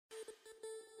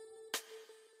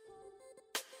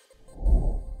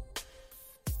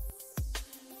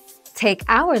Take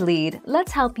our lead,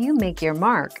 let's help you make your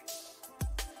mark.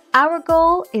 Our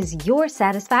goal is your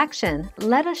satisfaction.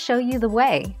 Let us show you the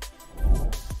way.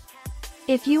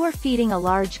 If you are feeding a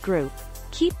large group,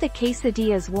 keep the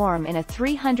quesadillas warm in a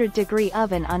 300-degree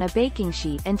oven on a baking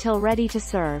sheet until ready to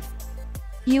serve.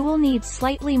 You will need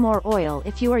slightly more oil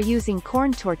if you are using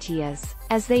corn tortillas,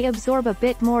 as they absorb a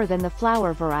bit more than the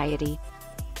flour variety.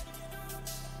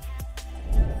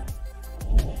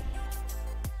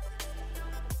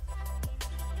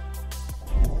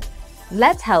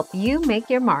 Let's help you make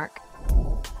your mark.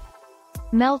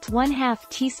 Melt 1/2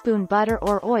 teaspoon butter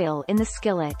or oil in the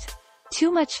skillet.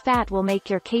 Too much fat will make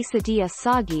your quesadilla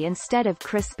soggy instead of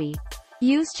crispy.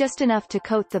 Use just enough to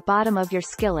coat the bottom of your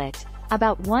skillet,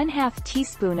 about 1/2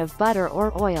 teaspoon of butter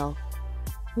or oil.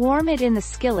 Warm it in the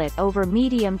skillet over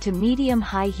medium to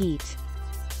medium-high heat.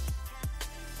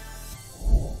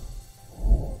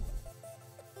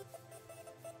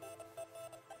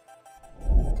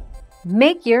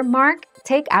 Make your mark,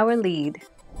 take our lead.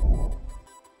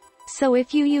 So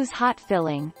if you use hot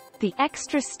filling, the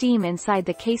extra steam inside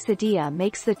the quesadilla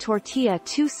makes the tortilla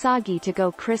too soggy to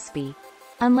go crispy.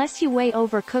 Unless you way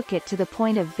overcook it to the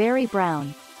point of very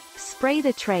brown. Spray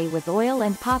the tray with oil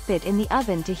and pop it in the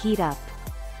oven to heat up.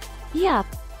 Yup,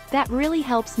 that really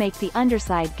helps make the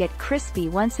underside get crispy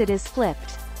once it is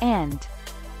flipped, and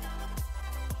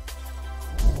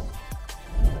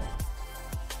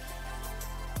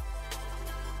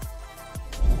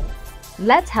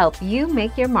let's help you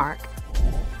make your mark.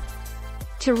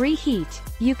 To reheat,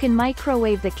 you can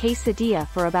microwave the quesadilla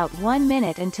for about 1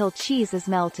 minute until cheese is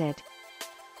melted.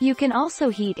 You can also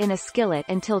heat in a skillet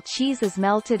until cheese is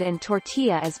melted and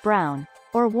tortilla is brown,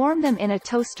 or warm them in a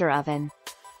toaster oven.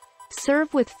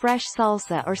 Serve with fresh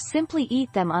salsa or simply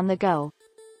eat them on the go.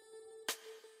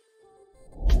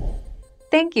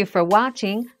 Thank you for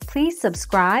watching. Please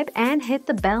subscribe and hit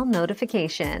the bell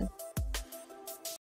notification.